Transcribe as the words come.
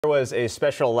There was a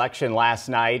special election last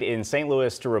night in St.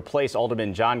 Louis to replace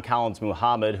Alderman John Collins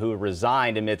Muhammad, who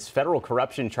resigned amidst federal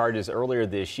corruption charges earlier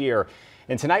this year.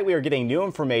 And tonight we are getting new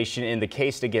information in the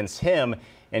case against him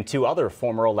and two other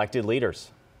former elected leaders.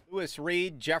 Lewis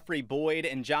Reed, Jeffrey Boyd,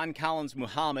 and John Collins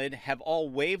Muhammad have all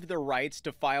waived their rights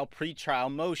to file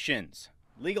pretrial motions.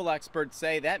 Legal experts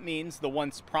say that means the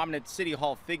once prominent City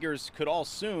Hall figures could all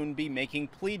soon be making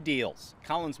plea deals.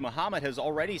 Collins Muhammad has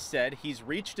already said he's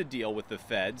reached a deal with the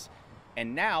feds,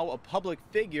 and now a public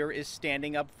figure is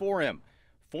standing up for him.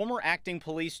 Former acting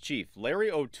police chief Larry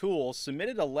O'Toole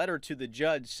submitted a letter to the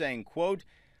judge saying, quote,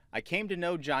 "I came to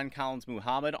know John Collins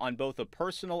Muhammad on both a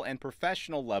personal and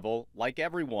professional level. Like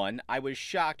everyone, I was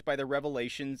shocked by the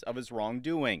revelations of his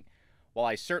wrongdoing. While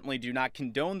I certainly do not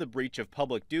condone the breach of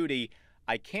public duty,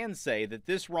 I can say that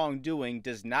this wrongdoing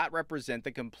does not represent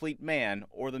the complete man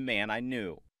or the man I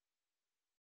knew."